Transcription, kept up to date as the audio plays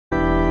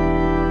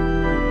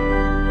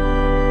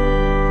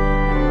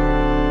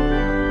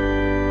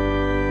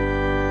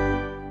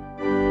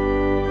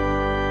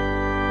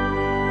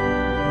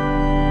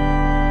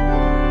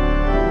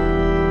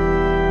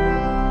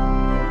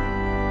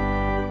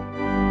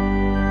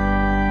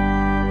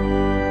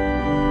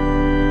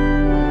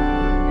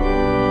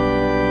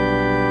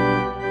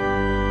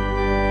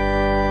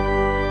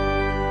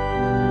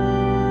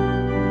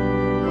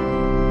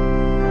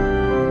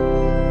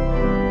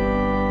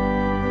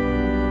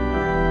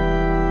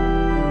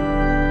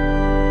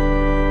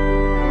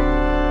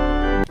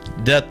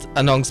Death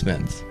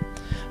announcement.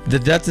 The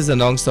death is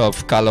announced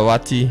of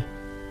Kalawattie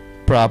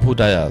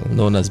Prabudial,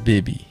 known as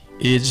Baby,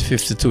 age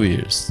 52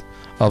 years,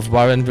 of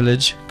Warren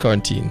Village,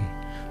 Quarantine,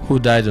 who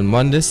died on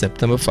Monday,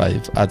 September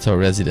 5 at her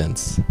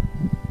residence.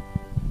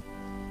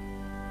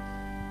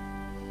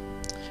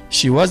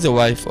 She was the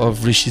wife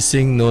of Rishi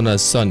Singh, known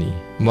as Sunny,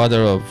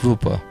 mother of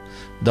Rupa,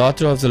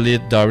 daughter of the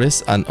late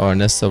Doris and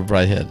Ernest of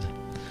Bridehead,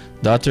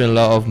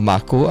 daughter-in-law of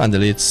Mako and the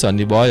late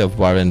Sunny Boy of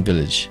Warren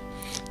Village,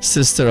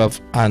 sister of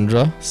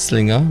Andra,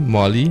 Slinger,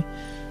 Molly,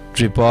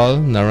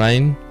 Dripal,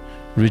 Narain,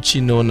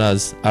 Richie known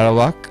as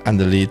Arawak, and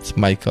the late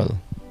Michael.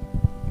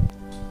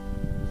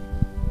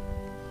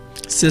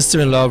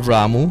 Sister-in-law of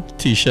Ramu,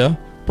 Tisha,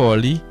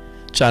 Pauli,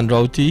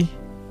 Chandrauti,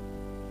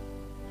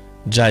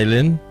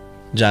 Jailin,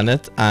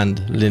 Janet,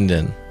 and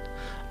Linden.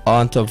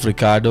 Aunt of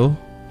Ricardo,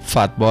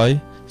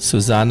 Fatboy,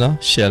 Susanna,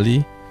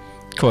 Shelley,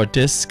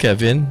 Curtis,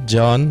 Kevin,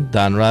 John,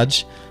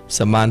 Danraj,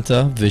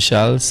 Samantha,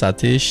 Vishal,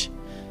 Satish,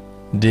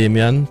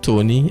 Damian,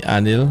 Tony,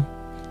 Anil,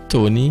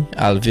 Tony,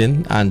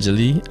 Alvin,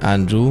 Anjali,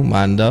 Andrew,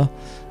 Manda,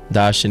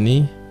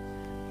 Darshini,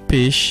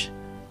 Pish,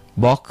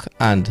 Bok,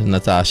 and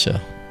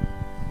Natasha.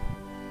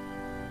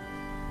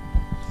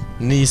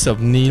 Niece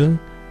of Neil,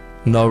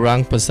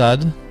 Naurang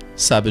Prasad,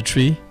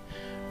 Sabitri,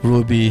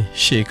 Ruby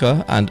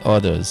Shekhar, and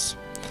others.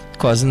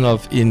 Cousin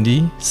of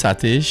Indi,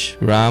 Satish,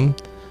 Ram,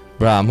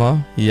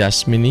 Brahma,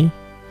 Yashmini,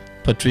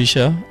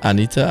 Patricia,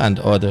 Anita, and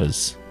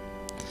others.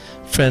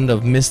 Friend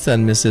of Mr.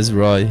 and Mrs.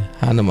 Roy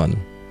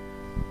Hanuman.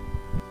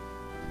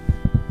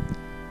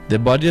 The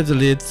body of the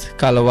late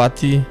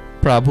Kalawattie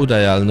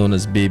Prabudial, known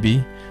as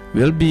Baby,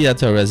 will be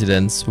at her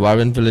residence,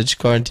 Warren Village,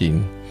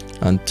 Quarantine,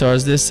 on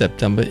Thursday,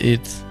 September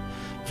 8th,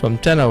 from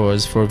 10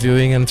 hours for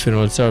viewing and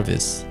funeral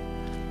service.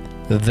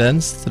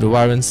 Thence to the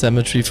Warren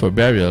Cemetery for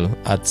burial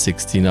at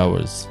 16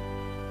 hours.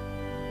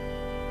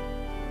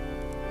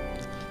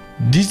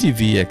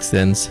 DTV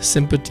extends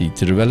sympathy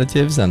to the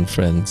relatives and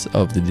friends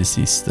of the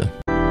deceased.